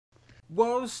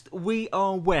Whilst we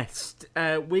are west,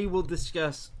 we will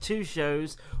discuss two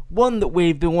shows. One that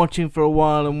we've been watching for a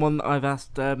while and one that I've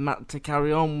asked Matt to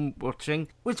carry on watching.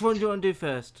 Which one do you want to do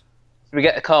first? We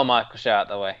get the Carmichael show out of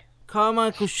the way.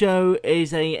 Carmichael Show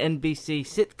is a NBC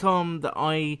sitcom that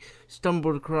I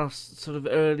stumbled across sort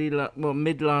of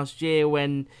mid last year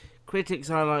when critics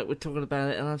I like were talking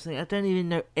about it, and I was thinking, I don't even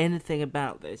know anything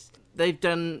about this. They've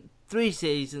done 3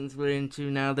 seasons we're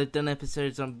into now. They've done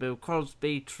episodes on Bill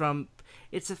Cosby, Trump.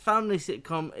 It's a family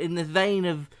sitcom in the vein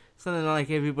of something like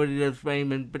Everybody Loves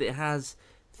Raymond, but it has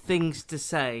things to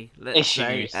say,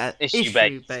 issue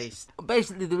based.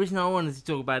 Basically, the reason I wanted to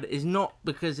talk about it is not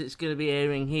because it's going to be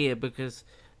airing here, because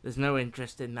there's no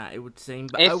interest in that, it would seem.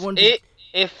 But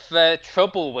if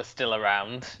Trouble was still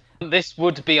around, this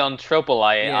would be on Trouble.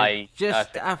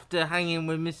 After hanging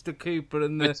with Mr. Cooper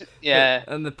and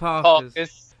the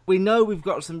Parkers. We know we've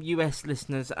got some US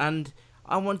listeners, and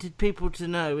I wanted people to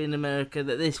know in America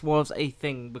that this was a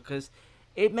thing, because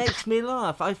it makes me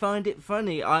laugh. I find it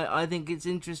funny. I think it's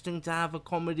interesting to have a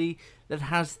comedy that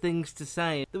has things to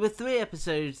say. There were 3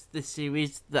 episodes this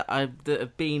series that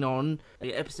have been on.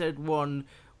 Episode 1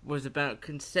 was about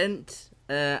consent,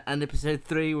 and episode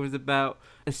 3 was about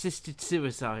assisted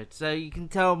suicide. So you can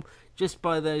tell just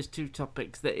by those 2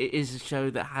 topics that it is a show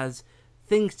that has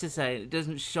things to say. It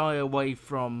doesn't shy away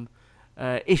from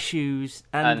issues,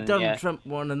 and the Donald Trump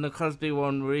one and the Cosby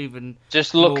one were even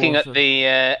just looking at the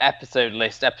episode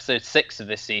list. Episode 6 of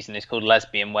this season is called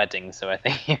Lesbian Wedding, so I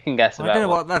think you can guess about. I don't know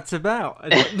what that's about.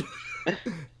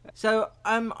 So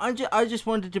I just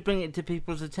wanted to bring it to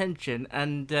people's attention,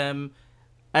 and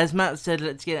as Matt said,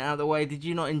 let's get it out of the way. Did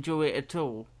you not enjoy it at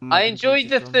all? I enjoyed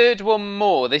the 3rd one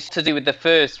more. This is to do with the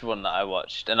first one that I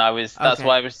watched, and that's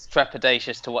why I was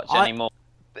trepidatious to watch anymore.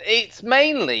 It's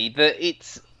mainly that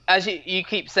it's, as you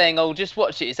keep saying, oh, just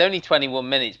watch it, it's only 21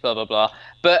 minutes, blah, blah, blah.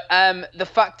 But the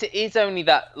fact it is only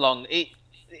that long,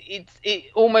 it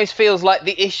almost feels like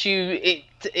the issue,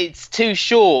 it's too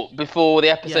short before the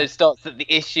episode starts, that the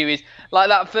issue is, like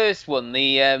that first one,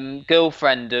 the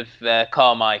girlfriend of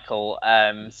Carmichael,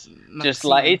 just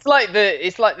like, it's like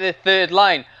the 3rd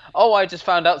line, oh, I just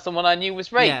found out someone I knew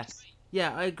was raped.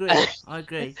 Yeah, I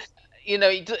agree. You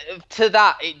know, to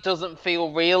that, it doesn't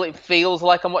feel real. It feels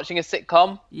like I'm watching a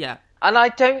sitcom. Yeah. And I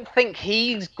don't think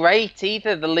he's great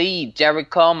either, the lead,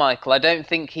 Jared Carmichael. I don't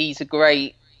think he's a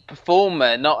great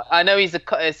performer. I know he's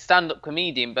a stand-up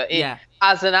comedian, but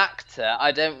as an actor,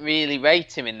 I don't really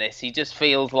rate him in this. He just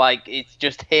feels like it's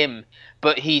just him.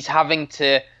 But he's having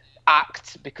to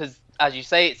act because, as you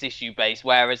say, it's issue-based.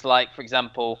 Whereas, like, for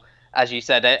example, as you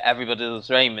said, Everybody Loves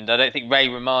Raymond, I don't think Ray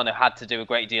Romano had to do a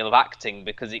great deal of acting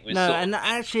because it was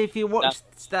actually, if you watch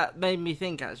that made me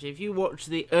think, actually, if you watch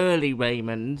the early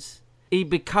Raymonds, he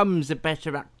becomes a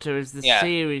better actor as the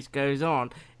series goes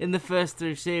on. In the first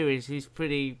 3 series, he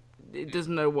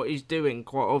doesn't know what he's doing,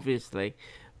 quite obviously.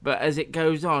 But as it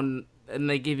goes on, and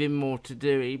they give him more to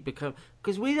do,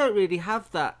 because we don't really have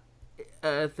that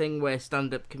thing where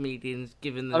stand-up comedians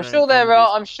given their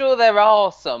I'm sure there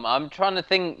are some. I'm trying to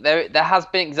think. There has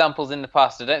been examples in the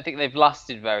past. I don't think they've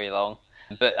lasted very long,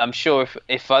 but I'm sure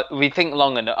if we think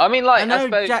long enough. I mean, like, I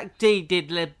suppose Jack D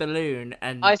did Lead Balloon,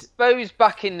 and I suppose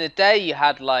back in the day you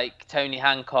had like Tony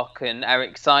Hancock and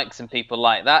Eric Sykes and people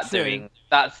like that doing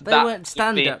that. They weren't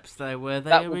stand-ups, though, were they?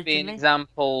 That originally? Would be an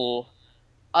example.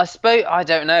 I suppose, I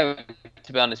don't know,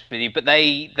 to be honest with you, but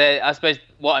I suppose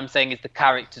what I'm saying is the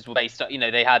characters were based on,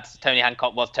 they had, Tony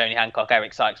Hancock was Tony Hancock,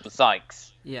 Eric Sykes was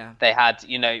Sykes. Yeah. They had,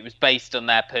 it was based on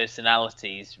their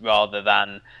personalities rather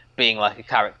than being like a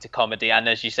character comedy. And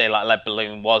as you say, like Lead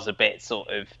Balloon was a bit sort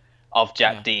of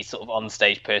Jack D's sort of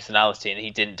on-stage personality, and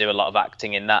he didn't do a lot of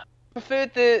acting in that. I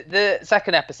preferred the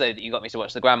second episode that you got me to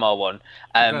watch, the grandma one,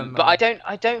 but I don't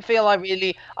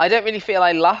really feel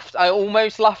I laughed. I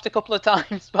almost laughed a couple of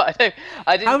times, but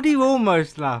I didn't. How do you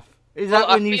almost laugh? Is that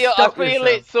when you stop I feel yourself?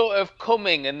 it sort of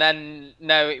coming, and then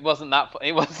no, it wasn't that.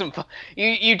 It wasn't.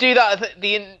 You do that.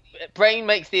 The brain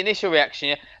makes the initial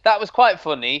reaction. That was quite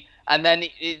funny, and then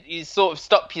you sort of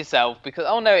stop yourself because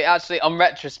it actually, on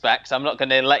retrospect, so I'm not going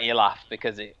to let you laugh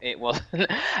because it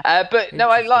wasn't. But no,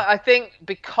 I think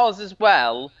because as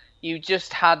well, you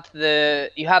just had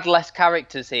less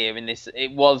characters here in this.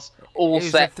 It was all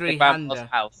set in Grandma's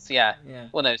house. Yeah.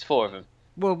 Well, no, it's 4 of them.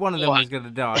 Well, one of them was going to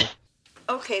die.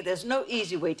 Okay, there's no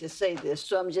easy way to say this,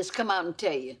 so I'm just come out and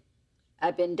tell you.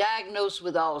 I've been diagnosed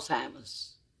with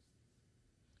Alzheimer's.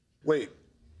 Wait,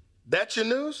 that's your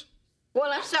news?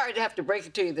 Well, I'm sorry to have to break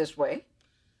it to you this way.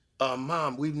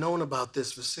 Mom, we've known about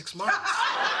this for 6 months.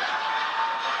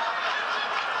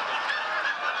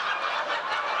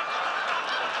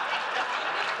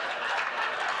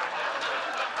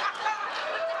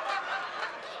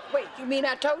 You mean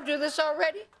I told you this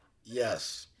already?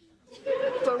 Yes.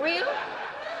 For real?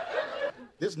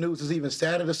 This news is even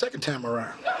sadder the second time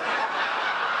around.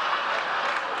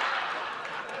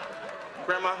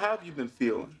 Grandma, how have you been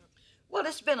feeling? Well,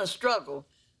 it's been a struggle,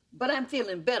 but I'm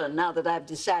feeling better now that I've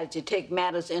decided to take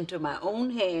matters into my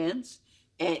own hands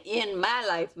and end my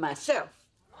life myself.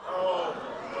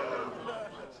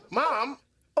 Mom?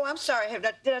 Oh, I'm sorry.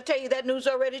 Did I tell you that news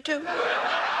already, too?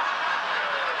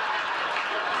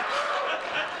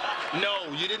 No,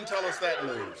 you didn't tell us that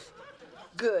news.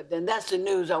 Good, then that's the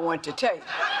news I want to tell you.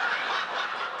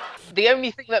 The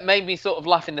only thing that made me sort of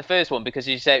laugh in the first one, because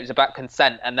you say it was about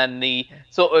consent, and then the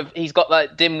sort of, he's got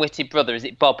that dim-witted brother, is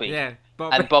it Bobby? Yeah,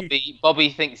 Bobby. And Bobby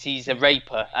thinks he's a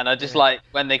raper, and I just like,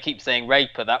 when they keep saying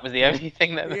raper, that was the only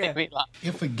thing that made me laugh.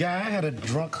 If a guy had a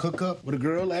drunk hookup with a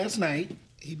girl last night,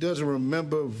 he doesn't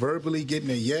remember verbally getting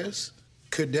a yes,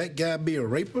 could that guy be a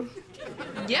raper?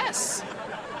 Yes.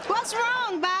 What's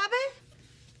wrong, Bobby?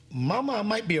 Mama, I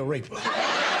might be a raper.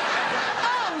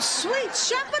 Oh, sweet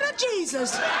shepherd of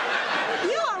Jesus.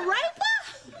 You a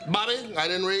raper? Bobby, I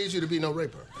didn't raise you to be no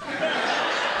raper.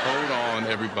 Hold on,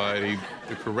 everybody.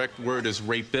 The correct word is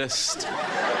rapist.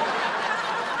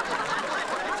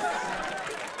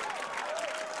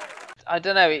 I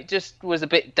don't know, it just was a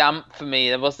bit damp for me.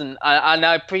 There wasn't, and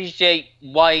I appreciate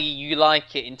why you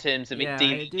like it in terms of it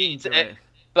dealing. I do enjoy it.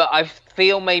 But I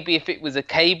feel maybe if it was a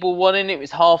cable one and it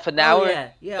was half an hour,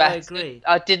 yeah, better. I agree.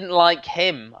 I didn't like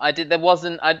him. There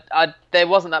wasn't that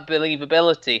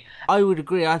believability. I would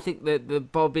agree. I think that the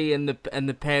Bobby and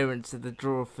the parents are the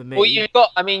draw for me. Well, you've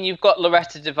got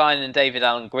Loretta Devine and David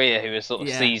Alan Grier, who are sort of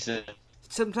seasoned.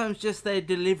 Sometimes just their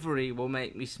delivery will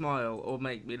make me smile or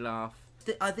make me laugh.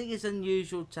 I think it's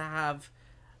unusual to have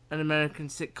an American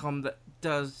sitcom that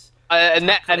does a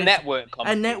network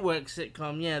comedy. A network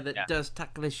sitcom, that does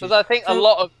tackle issues. Because I think a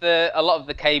lot of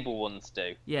the cable ones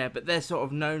do. Yeah, but they're sort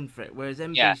of known for it, whereas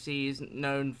NBC isn't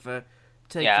known for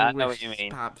taking risks,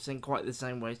 perhaps, in quite the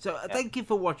same way. So thank you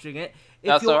for watching it.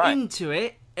 If you're into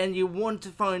it and you want to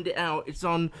find it out, it's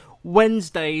on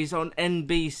Wednesdays on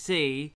NBC.